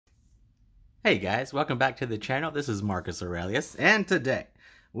Hey guys, welcome back to the channel. This is Marcus Aurelius, and today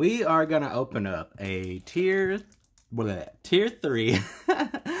we are gonna open up a tier 3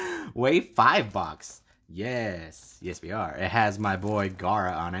 Wave 5 box. Yes, we are. It has my boy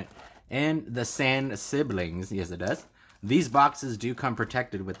Gara on it, and the Sand siblings. Yes, it does. These boxes do come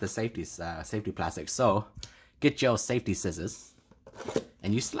protected with the safety plastic, so get your safety scissors,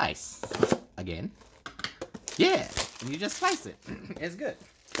 and you slice again. Yeah, and you just slice it. It's good.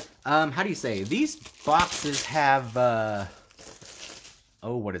 How do you say? These boxes have,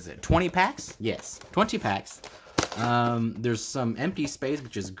 what is it? 20 packs? Yes, 20 packs. There's some empty space,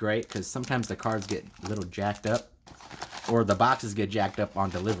 which is great, because sometimes the cards get a little jacked up, or the boxes get jacked up on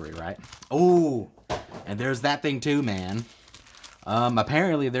delivery, right? Oh, and there's that thing too, man.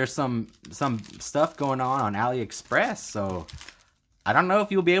 Apparently there's some stuff going on AliExpress, so I don't know if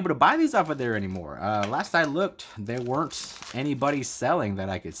you'll be able to buy these off of there anymore. Last I looked, there weren't anybody selling that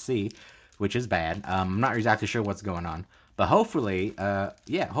I could see, which is bad. I'm not exactly sure what's going on. But hopefully,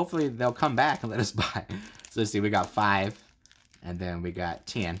 hopefully they'll come back and let us buy. So let's see, we got 5, and then we got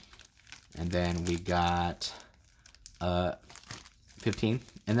 10, and then we got 15,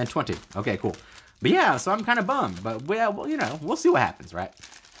 and then 20. Okay, cool. But yeah, so I'm kind of bummed. But well, you know, we'll see what happens, right?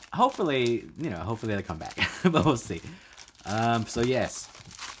 Hopefully, hopefully they come back. But we'll see. So yes,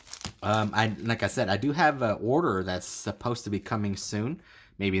 like I said, I do have an order that's supposed to be coming soon,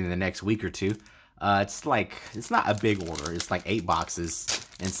 maybe in the next week or two. It's not a big order. It's like 8 boxes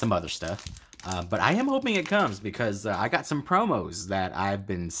and some other stuff. But I am hoping it comes because I got some promos that I've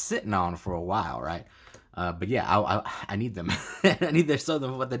been sitting on for a while, right? But yeah, I need them. I need to show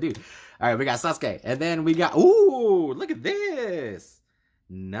them what they do. All right, we got Sasuke, and then we got, ooh, look at this.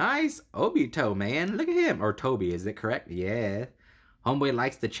 Nice Obito, man. Look at him. Or Toby, is it correct? Yeah. Homeboy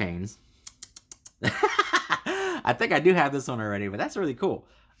likes the chains. I think I do have this one already, but that's really cool.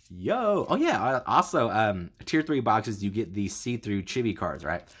 Yo. Oh, yeah. Also, tier 3 boxes, you get these see-through Chibi cards,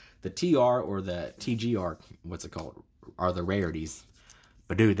 right? The TR or the TGR, what's it called, are the rarities.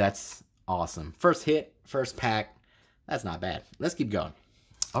 But, dude, that's awesome. First hit, first pack. That's not bad. Let's keep going.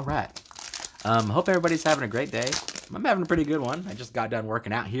 All right. Hope everybody's having a great day. I'm having a pretty good one. I just got done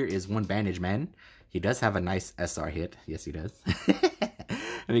working out. Here is one Bandage Man. He does have a nice SR hit. Yes, he does.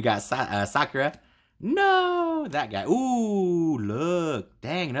 And we got Sakura. No, that guy. Ooh, look.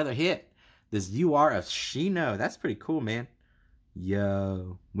 Dang, another hit. This UR of Shino. That's pretty cool, man.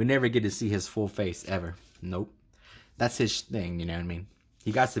 Yo. We never get to see his full face ever. Nope. That's his thing, you know what I mean?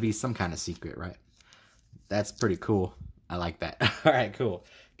 He got to be some kind of secret, right? That's pretty cool. I like that. All right, cool.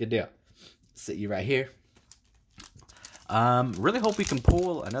 Good deal. Sit you right here. Really hope we can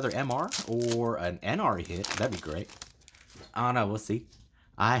pull another MR or an NR hit. That'd be great. I don't know. We'll see.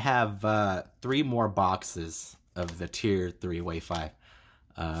 I have 3 more boxes of the tier 3 Wave 5.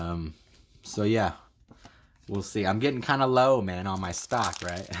 So yeah, we'll see. I'm getting kind of low, man, on my stock,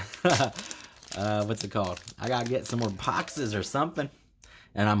 right? What's it called? I gotta get some more boxes or something.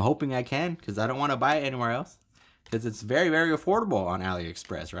 And I'm hoping I can, because I don't want to buy it anywhere else. Because it's very, very affordable on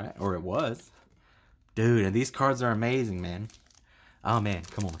AliExpress, right? Or it was. Dude, and these cards are amazing, man. Oh, man,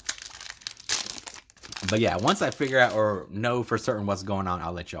 come on. But yeah, once I figure out or know for certain what's going on,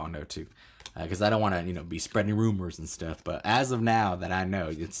 I'll let y'all know too. Because I don't want to, be spreading rumors and stuff. But as of now that I know,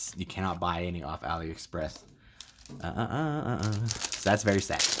 you cannot buy any off AliExpress. So that's very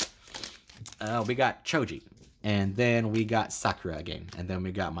sad. We got Choji. And then we got Sakura again. And then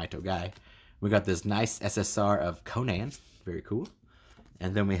we got Maito Guy. We got this nice SSR of Conan. Very cool.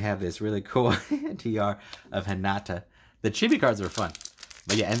 And then we have this really cool TR of Hinata. The Chibi cards are fun.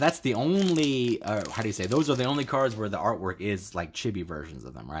 But yeah, and that's the only, how do you say, those are the only cards where the artwork is like Chibi versions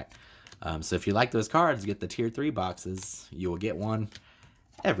of them, right? So if you like those cards, get the tier 3 boxes. You will get one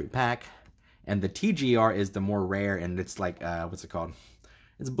every pack. And the TGR is the more rare, and it's like, what's it called?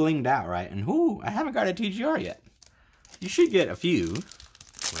 It's blinged out, right? And I haven't got a TGR yet. You should get a few,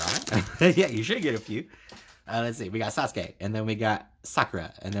 right? Yeah, you should get a few. Let's see, we got Sasuke, and then we got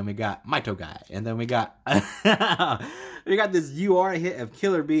Sakura, and then we got Maito Guy, and then we got we got this UR hit of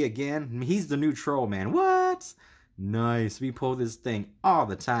Killer Bee again. He's the new troll, man. What? Nice. We pull this thing all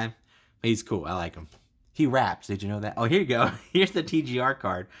the time. He's cool. I like him. He raps. Did you know that? Oh, here you go. Here's the TGR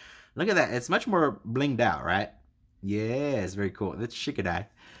card. Look at that. It's much more blinged out, right? Yeah, it's very cool. That's Shikadai.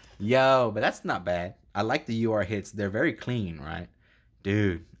 Yo, but that's not bad. I like the UR hits. They're very clean, right?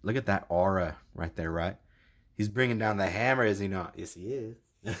 Dude, look at that aura right there, right? He's bringing down the hammer, is he not? Yes, he is.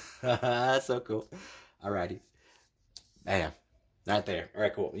 That's so cool. Alrighty. Bam. Right there.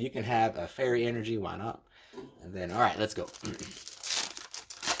 Alright, cool. You can have a fairy energy. Why not? And then, alright, let's go.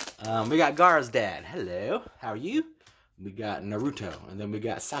 We got Gara's dad. Hello. How are you? We got Naruto. And then we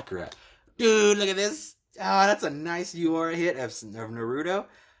got Sakura. Dude, look at this. Oh, that's a nice UR hit of Naruto.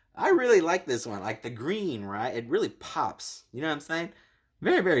 I really like this one. Like the green, right? It really pops. You know what I'm saying?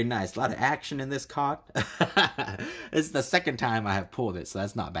 Very, very nice. A lot of action in this card. It's the second time I have pulled it, so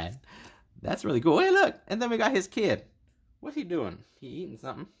that's not bad. That's really cool. Hey, look. And then we got his kid. What's he doing? He eating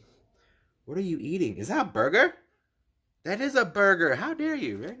something. What are you eating? Is that a burger? That is a burger. How dare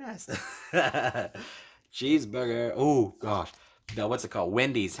you? Very nice. Cheeseburger. Oh, gosh. No, what's it called?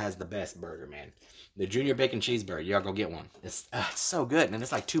 Wendy's has the best burger, man. The Junior Bacon Cheeseburger. Y'all go get one. It's so good. And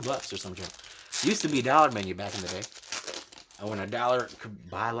it's like $2 or something. Used to be $1 menu back in the day. When $1 could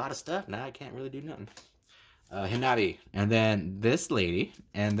buy a lot of stuff. Now I can't really do nothing. Hinabi. And then this lady.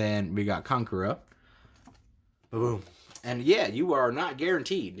 And then we got Kankuro. Boom. And yeah, you are not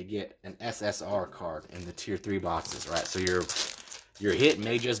guaranteed to get an SSR card in the tier 3 boxes, right? So your hit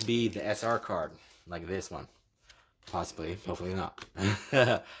may just be the SR card. Like this one. Possibly. Hopefully not.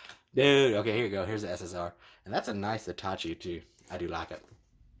 Dude. Okay, here you go. Here's the SSR. And that's a nice Itachi too. I do like it.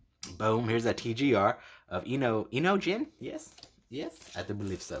 Boom. Here's a TGR of Inojin. Yes. Yes. I do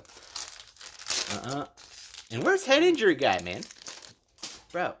believe so. And where's head injury guy, man?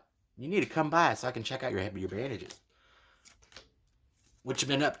 Bro, you need to come by so I can check out your bandages. What you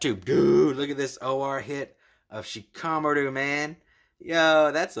been up to? Dude, look at this OR hit of Shikamaru, man.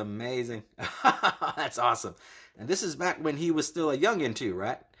 Yo, that's amazing. That's awesome. And this is back when he was still a youngin' too,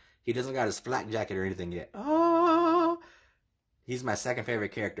 right? He doesn't got his flak jacket or anything yet. Oh, he's my second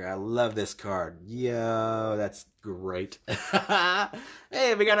favorite character. I love this card. Yo, that's great.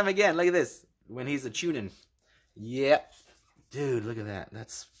 Hey, we got him again. Look at this. When he's a Chunin. Yep. Dude, look at that.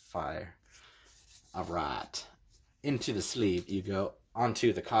 That's fire. All right. Into the sleeve you go.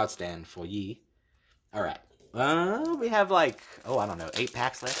 Onto the card stand for ye. All right. We have like, oh, I don't know, 8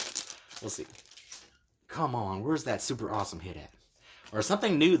 packs left. We'll see. Come on. Where's that super awesome hit at? Or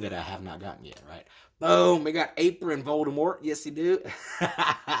something new that I have not gotten yet, right? Boom, we got Apron Voldemort. Yes, he do.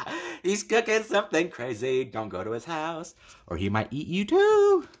 He's cooking something crazy. Don't go to his house, or he might eat you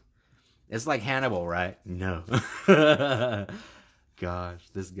too. It's like Hannibal, right? No. Gosh,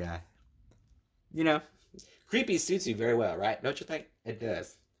 this guy. You know, creepy suits you very well, right? Don't you think? It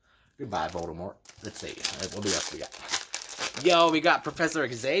does. Goodbye, Voldemort. Let's see. What else we got? Yo, we got Professor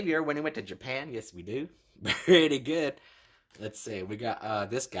Xavier when he went to Japan. Yes, we do. Pretty good. Let's see, we got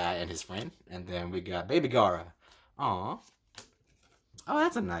this guy and his friend, and then we got Baby Gara. Aw. Oh,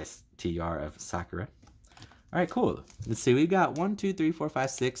 that's a nice TR of Sakura. All right, cool. Let's see, we got 1, 2, 3, 4, 5,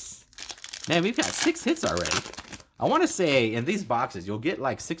 6. Man, we've got 6 hits already. I want to say in these boxes, you'll get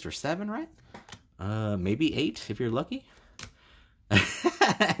like 6 or 7, right? Maybe 8 if you're lucky.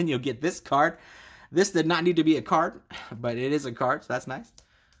 And you'll get this card. This did not need to be a card, but it is a card, so that's nice.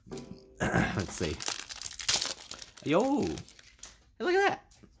 Let's see. Yo, hey, look at that.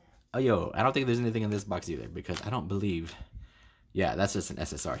 Oh, yo, I don't think there's anything in this box either because I don't believe. Yeah, that's just an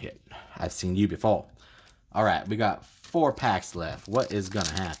SSR hit. I've seen you before. All right, we got 4 packs left. What is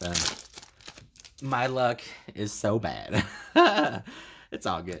gonna happen? My luck is so bad. It's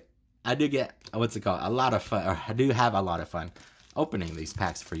all good. I do get, what's it called? A lot of fun. Or I do have a lot of fun opening these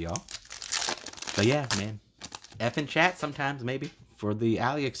packs for y'all. So yeah, man. F in chat sometimes maybe for the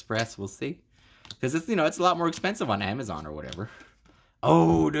AliExpress. We'll see. Because it's, you know, it's a lot more expensive on Amazon or whatever.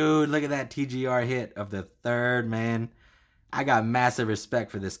 Oh, dude, look at that TGR hit of the 3rd, man. I got massive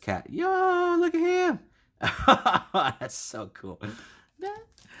respect for this cat. Yo, look at him. That's so cool.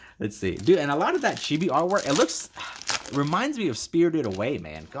 Let's see. Dude, and a lot of that Chibi artwork, it reminds me of Spirited Away,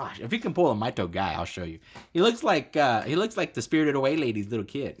 man. Gosh, if you can pull a Maito guy, I'll show you. He looks like the Spirited Away lady's little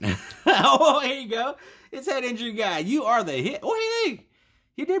kid. Oh, here you go. It's Head Injury Guy. You are the hit. Oh, hey.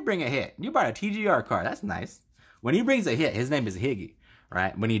 He did bring a hit. You brought a TGR card. That's nice. When he brings a hit, his name is Higgy,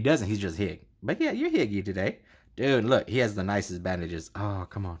 right? When he doesn't, he's just Hig. But yeah, you're Higgy today. Dude, look. He has the nicest bandages. Oh,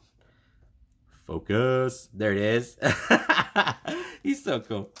 come on. Focus. There it is. He's so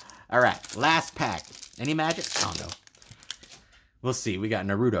cool. All right. Last pack. Any magic? Oh, no. We'll see. We got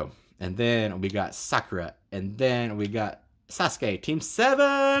Naruto. And then we got Sakura. And then we got Sasuke. Team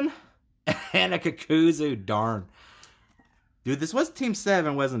 7. And a Kakuzu. Darn. Dude, this was Team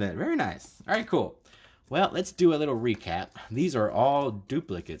 7, wasn't it? Very nice. All right, cool. Well, let's do a little recap. These are all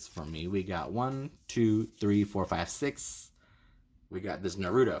duplicates for me. We got 1, 2, 3, 4, 5, 6. We got this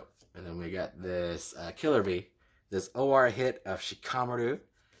Naruto. And then we got this Killer Bee. This OR hit of Shikamaru.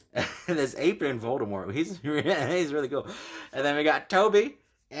 This Apron Voldemort. He's really cool. And then we got Toby.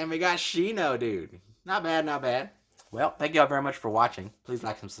 And we got Shino, dude. Not bad, not bad. Well, thank y'all very much for watching. Please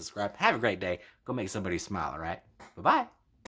like and subscribe. Have a great day. Go make somebody smile, all right? Bye-bye.